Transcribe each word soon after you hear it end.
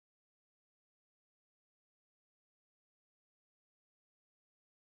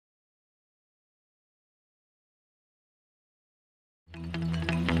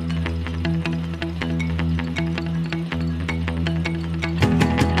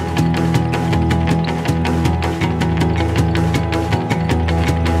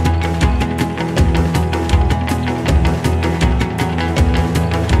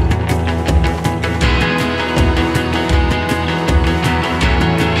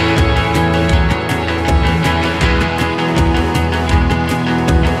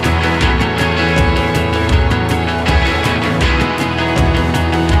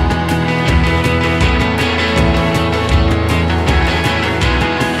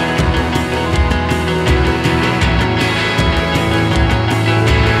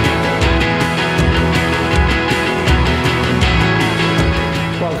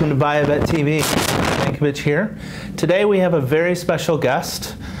Buyavette TV. Mankiewicz here. Today we have a very special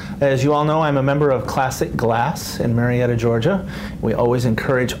guest. As you all know, I'm a member of Classic Glass in Marietta, Georgia. We always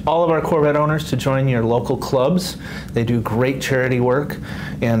encourage all of our Corvette owners to join your local clubs. They do great charity work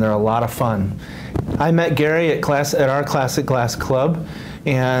and they're a lot of fun. I met Gary at our Classic Glass Club,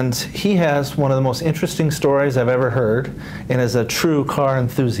 and he has one of the most interesting stories I've ever heard and is a true car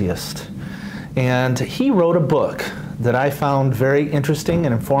enthusiast. And he wrote a book that I found very interesting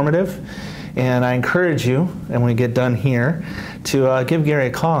and informative, and I encourage you, and when we get done here, to give Gary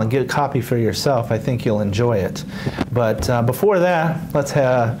a call and get a copy for yourself. I think you'll enjoy it. But before that, let's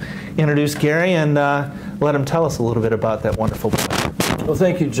introduce Gary and let him tell us a little bit about that wonderful book. Well,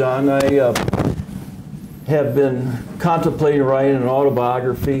 thank you, John. I have been contemplating writing an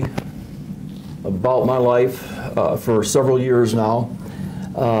autobiography about my life for several years now.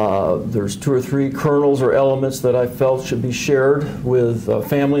 There's 2 or 3 kernels or elements that I felt should be shared with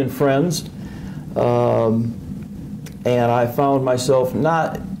family and friends. And I found myself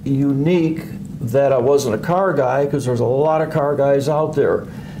not unique that I wasn't a car guy, because there's a lot of car guys out there.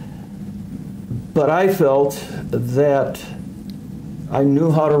 But I felt that I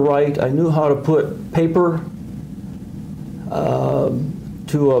knew how to write, I knew how to put paper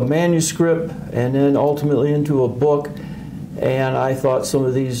to a manuscript and then ultimately into a book. And I thought some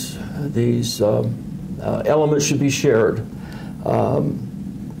of these elements should be shared.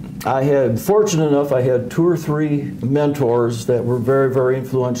 Fortunate enough, I had 2 or 3 mentors that were very, very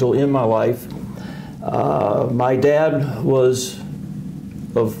influential in my life. My dad was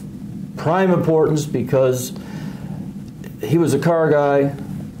of prime importance because he was a car guy,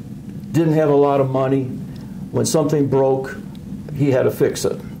 didn't have a lot of money. When something broke, he had to fix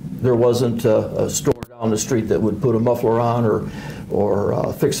it. There wasn't a store down the street that would put a muffler on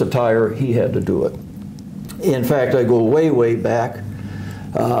or fix a tire. He had to do it. In fact, I go way, way back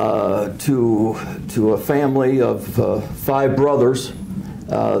to a family of 5 brothers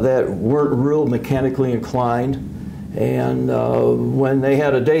that weren't real mechanically inclined. And when they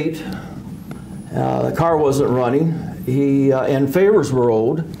had a date, the car wasn't running, and favors were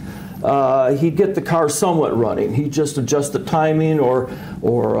owed. He'd get the car somewhat running. He'd just adjust the timing or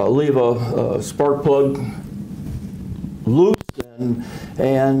leave a spark plug loose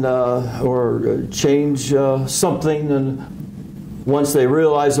or change something. And once they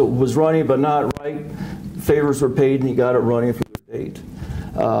realized it was running but not right, favors were paid and he got it running for the date.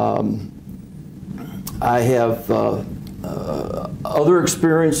 I have other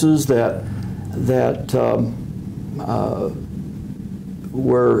experiences that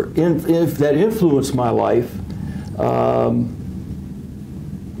influenced my life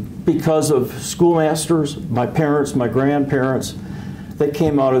because of schoolmasters, my parents, my grandparents, that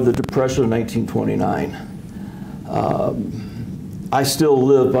came out of the Depression of 1929. I still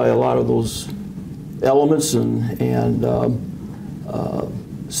live by a lot of those elements and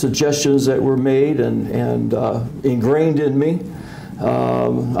suggestions that were made and ingrained in me.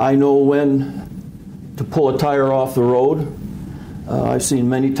 I know when to pull a tire off the road. I've seen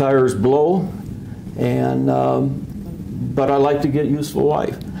many tires blow, but I like to get useful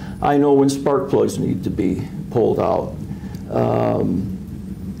life. I know when spark plugs need to be pulled out.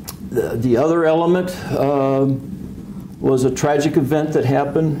 The other element was a tragic event that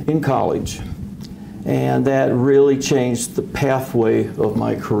happened in college, and that really changed the pathway of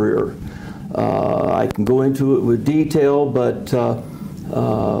my career. I can go into it with detail, but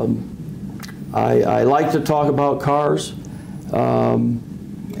I like to talk about cars.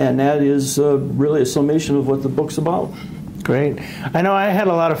 And that is really a summation of what the book's about. Great. I know I had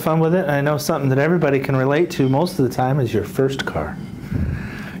a lot of fun with it. I know something that everybody can relate to most of the time is your first car.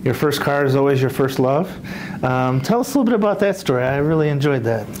 Your first car is always your first love. Tell us a little bit about that story. I really enjoyed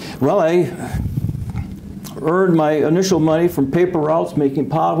that. Well, I earned my initial money from paper routes, making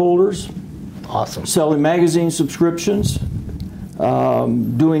pot holders. Awesome. Selling magazine subscriptions,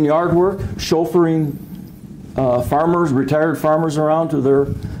 doing yard work, chauffeuring farmers, retired farmers around to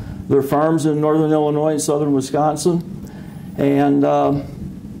their farms in northern Illinois and southern Wisconsin. And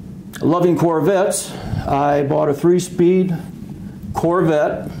loving Corvettes, I bought a 3-speed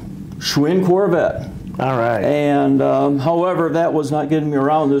Corvette, Schwinn Corvette. All right. And however, that was not getting me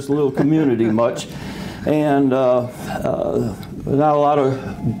around this little community much. And not a lot of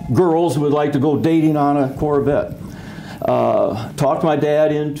girls would like to go dating on a Corvette. Talked my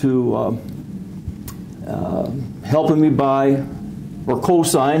dad into helping me buy or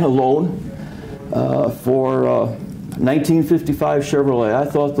co-sign a loan for 1955 Chevrolet. I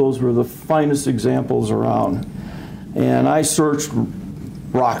thought those were the finest examples around. And I searched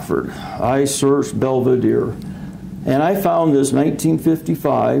Rockford, I searched Belvedere, and I found this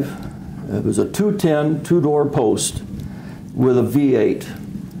 1955 It was a 210 two-door post with a V8.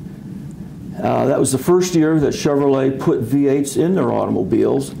 That was the first year that Chevrolet put V8s in their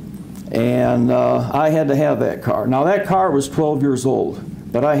automobiles, and I had to have that car. Now that car was 12 years old,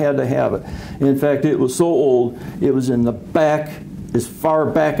 but I had to have it. In fact, it was so old, it was in the back, as far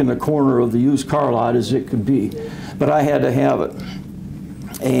back in the corner of the used car lot as it could be. But I had to have it.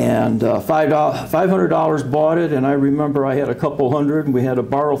 And $500 bought it, and I remember I had a couple hundred, and we had to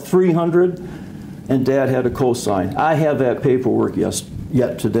borrow 300, and Dad had a cosign. I have that paperwork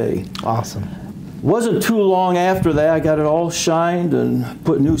yet today. Awesome. Wasn't too long after that, I got it all shined and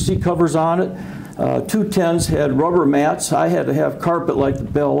put new seat covers on it. 210s had rubber mats. I had to have carpet like the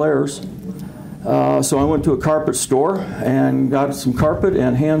Bel Airs. So I went to a carpet store and got some carpet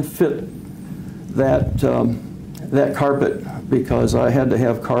and hand fit that, that carpet because I had to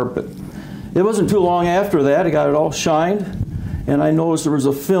have carpet. It wasn't too long after that, I got it all shined, and I noticed there was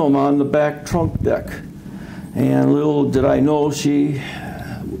a film on the back trunk deck. And little did I know she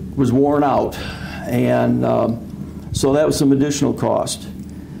was worn out. And so that was some additional cost.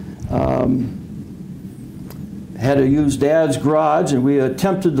 Had to use Dad's garage, and we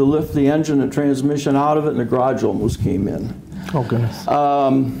attempted to lift the engine and transmission out of it, and the garage almost came in. Oh, goodness.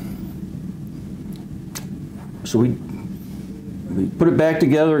 So we put it back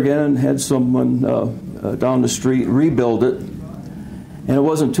together again and had someone down the street rebuild it. And it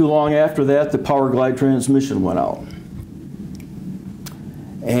wasn't too long after that the Power Glide transmission went out.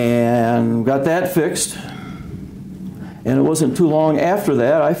 And got that fixed. And it wasn't too long after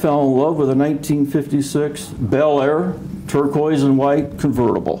that I fell in love with a 1956 Bel Air turquoise and white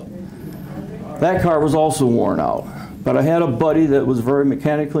convertible. That car was also worn out. But I had a buddy that was very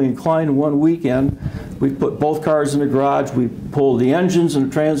mechanically inclined, and one weekend we put both cars in the garage, we pulled the engines and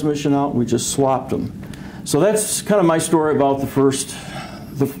the transmission out, and we just swapped them. So that's kind of my story about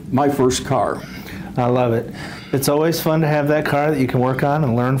my first car. I love it. It's always fun to have that car that you can work on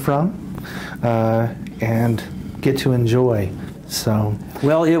and learn from and get to enjoy. So,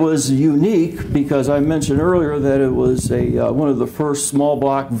 well, it was unique because I mentioned earlier that it was one of the first small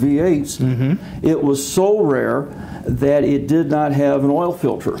block V8s. Mm-hmm. It was so rare that it did not have an oil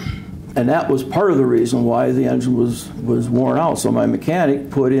filter. And that was part of the reason why the engine was worn out. So my mechanic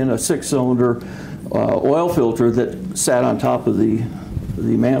put in a 6-cylinder oil filter that sat on top of the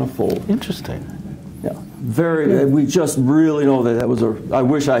manifold. Interesting. Yeah, we just really know that was I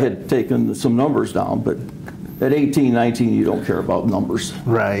wish I had taken some numbers down, but at 18, 19, you don't care about numbers.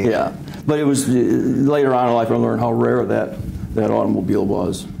 Right. Yeah. But it was later on in life I learned how rare that automobile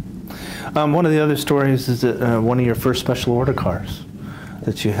was. One of the other stories is that one of your first special order cars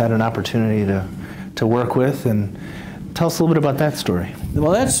that you had an opportunity to work with, and tell us a little bit about that story.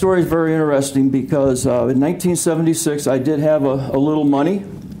 Well, that story is very interesting because in 1976 I did have a little money,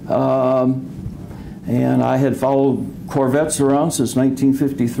 and I had followed Corvettes around since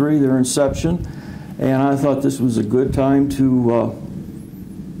 1953, their inception, and I thought this was a good time to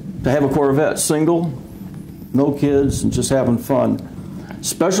have a Corvette, single, no kids, and just having fun.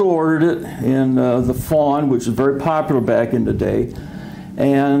 Special ordered it in the Fawn, which was very popular back in the day,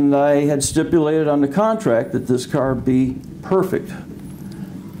 and I had stipulated on the contract that this car be perfect.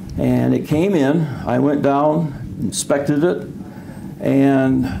 And it came in, I went down, inspected it,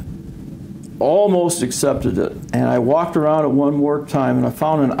 and almost accepted it. And I walked around it one more time, and I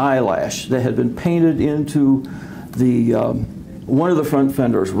found an eyelash that had been painted into the one of the front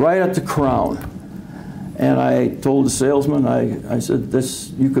fenders, right at the crown. And I told the salesman, I said,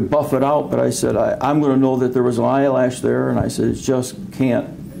 you could buff it out, but I said, I'm going to know that there was an eyelash there, and I said, it just can't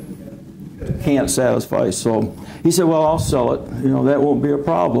satisfy. So he said, well, I'll sell it. You know, that won't be a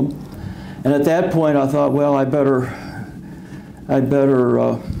problem. And at that point, I thought, well, I better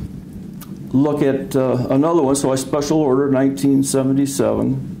look at another one. So I special ordered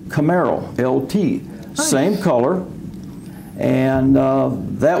 1977 Camaro LT, nice. Same color, and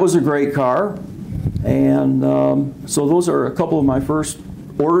that was a great car. And so those are a couple of my first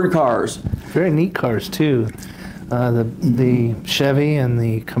ordered cars. Very neat cars too. The Chevy and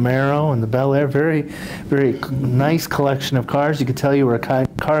the Camaro and the Bel Air, very, very nice collection of cars. You could tell you were a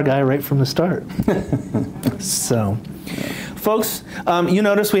car guy right from the start. So, folks, you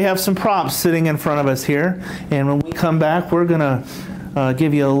notice we have some props sitting in front of us here, and when we come back, we're gonna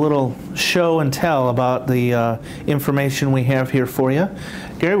give you a little show and tell about the information we have here for you.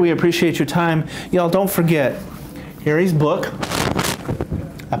 Gary, we appreciate your time. Y'all, don't forget Gary's book,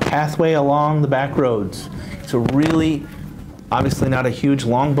 A Pathway Along the Back Roads. It's a really, obviously not a huge,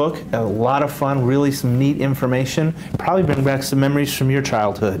 long book, a lot of fun, really some neat information, probably bring back some memories from your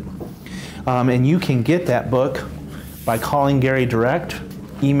childhood. And you can get that book by calling Gary direct,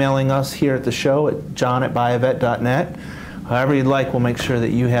 emailing us here at the show at john@buyavette.net. However you'd like, we'll make sure that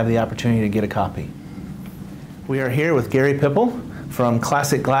you have the opportunity to get a copy. We are here with Gary Pipple from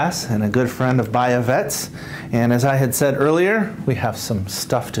Classic Glass and a good friend of Buyavette's. And as I had said earlier, we have some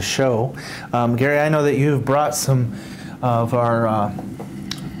stuff to show. Gary, I know that you've brought some of our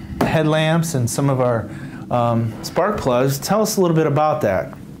headlamps and some of our spark plugs. Tell us a little bit about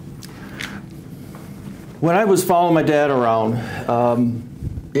that. When I was following my dad around,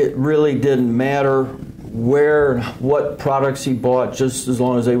 it really didn't matter where and what products he bought, just as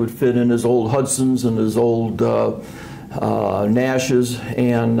long as they would fit in his old Hudsons and his old Nashes.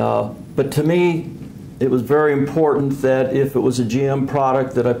 But to me, it was very important that if it was a GM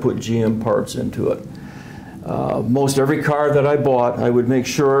product, that I put GM parts into it. Most every car that I bought, I would make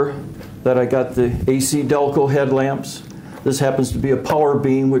sure that I got the AC Delco headlamps. This happens to be a Power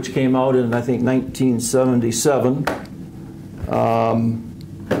Beam, which came out in, I think, 1977.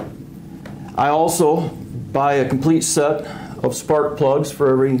 I also buy a complete set of spark plugs for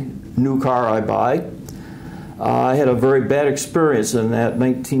every new car I buy. I had a very bad experience in that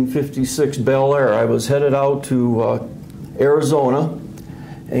 1956 Bel Air. I was headed out to Arizona,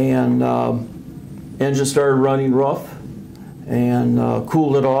 and engine started running rough, and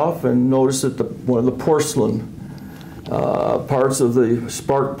cooled it off, and noticed that one of the porcelain parts of the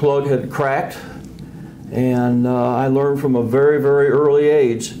spark plug had cracked. And I learned from a very, very early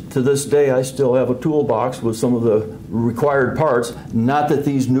age. To this day, I still have a toolbox with some of the required parts. Not that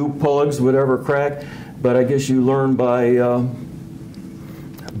these new plugs would ever crack, but I guess you learn by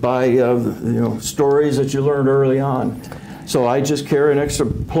stories that you learned early on. So I just carry an extra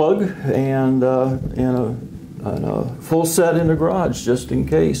plug and a full set in the garage just in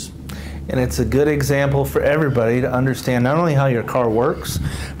case. And it's a good example for everybody to understand not only how your car works,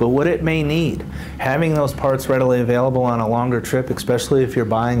 but what it may need. Having those parts readily available on a longer trip, especially if you're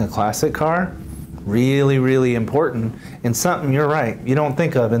buying a classic car, really, really important, and something, you're right, you don't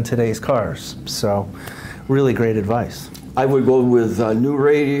think of in today's cars. So, really great advice. I would go with new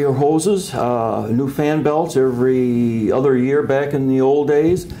radiator hoses, new fan belts every other year back in the old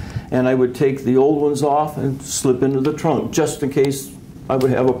days, and I would take the old ones off and slip into the trunk just in case I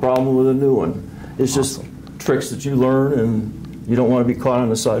would have a problem with a new one. It's just tricks that you learn, and you don't want to be caught on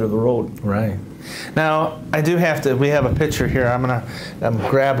the side of the road. Right. Now, we have a picture here I'm going to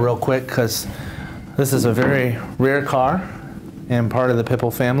grab real quick, because this is a very rare car, and part of the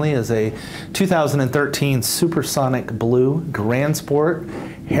Pipple family is a 2013 Supersonic Blue Grand Sport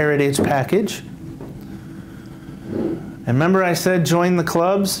Heritage Package. And remember I said join the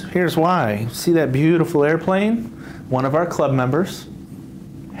clubs? Here's why. See that beautiful airplane? One of our club members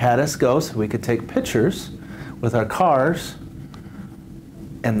had us go so we could take pictures with our cars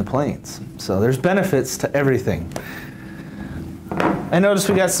and the planes. So there's benefits to everything. I noticed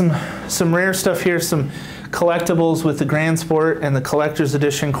we got some rare stuff here, some collectibles with the Grand Sport and the Collector's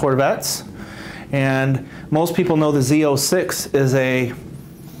Edition Corvettes. And most people know the Z06 is a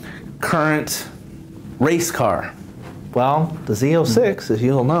current race car. Well, the Z06, as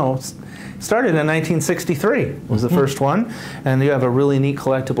you'll know, started in 1963, was the first one. And you have a really neat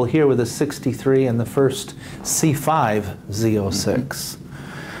collectible here with a 63 and the first C5 Z06.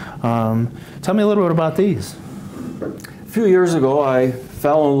 Tell me a little bit about these. A few years ago, I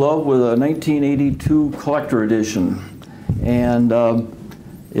fell in love with a 1982 Collector Edition. And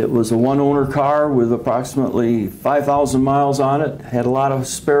it was a one-owner car with approximately 5,000 miles on it, had a lot of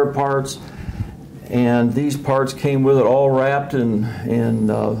spare parts. And these parts came with it all wrapped in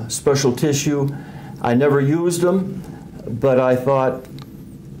special tissue. I never used them, but I thought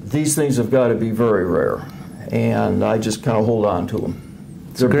these things have got to be very rare. And I just kind of hold on to them.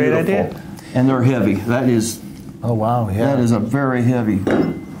 It's a great idea. And they're heavy. That is, oh wow, yeah. That is a very heavy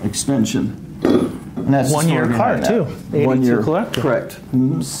extension. And that's one-year car too. 1 year Collector. Correct.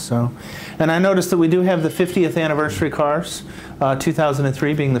 Mm-hmm. So, and I noticed that we do have the 50th anniversary cars.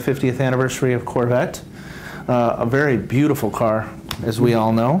 2003 being the 50th anniversary of Corvette. A very beautiful car, as we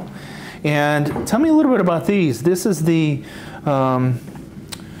all know. And tell me a little bit about these. This is the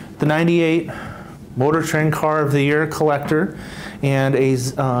 98 Motor Trend Car of the Year Collector, and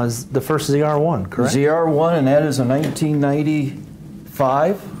the first ZR1, correct? ZR1, and that is a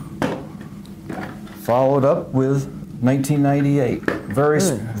 1995, followed up with 1998.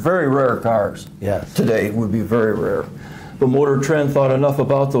 Very rare cars. Yes. Today would be very rare. But Motor Trend thought enough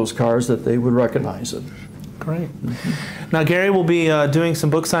about those cars that they would recognize it. Great. Now Gary will be doing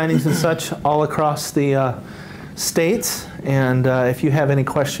some book signings and such all across the states. And if you have any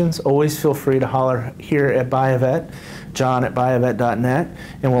questions, always feel free to holler here at Buyavette, John at buyavette.net,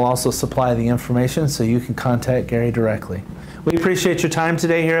 and we'll also supply the information so you can contact Gary directly. We appreciate your time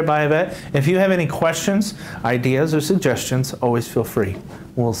today here at Buyavette. If you have any questions, ideas, or suggestions, always feel free.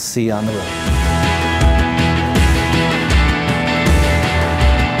 We'll see you on the road.